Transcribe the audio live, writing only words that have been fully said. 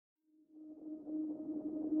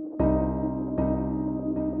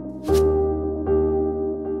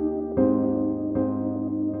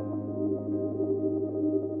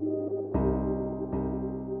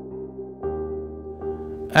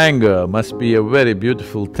Anger must be a very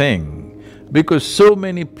beautiful thing because so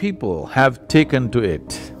many people have taken to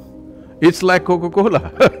it. It's like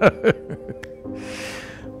Coca-Cola.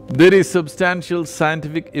 There is substantial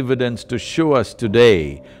scientific evidence to show us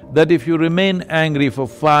today that if you remain angry for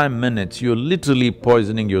 5 minutes, you're literally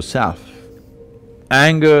poisoning yourself.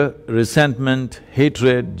 Anger, resentment,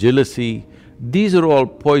 hatred, jealousy, these are all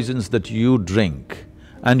poisons that you drink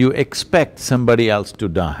and you expect somebody else to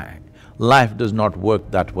die. Life does not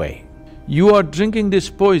work that way. You are drinking this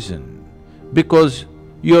poison because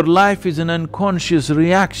your life is an unconscious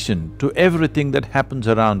reaction to everything that happens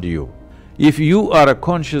around you. If you are a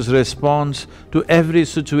conscious response to every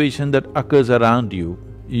situation that occurs around you,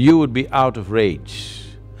 you would be out of rage.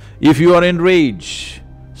 If you are in rage,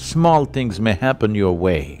 small things may happen your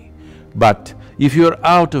way. But if you are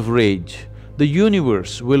out of rage, the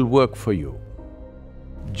universe will work for you.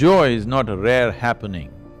 Joy is not a rare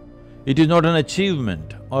happening. It is not an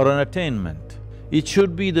achievement or an attainment. It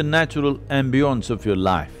should be the natural ambience of your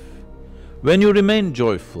life. When you remain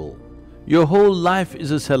joyful, your whole life is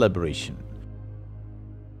a celebration.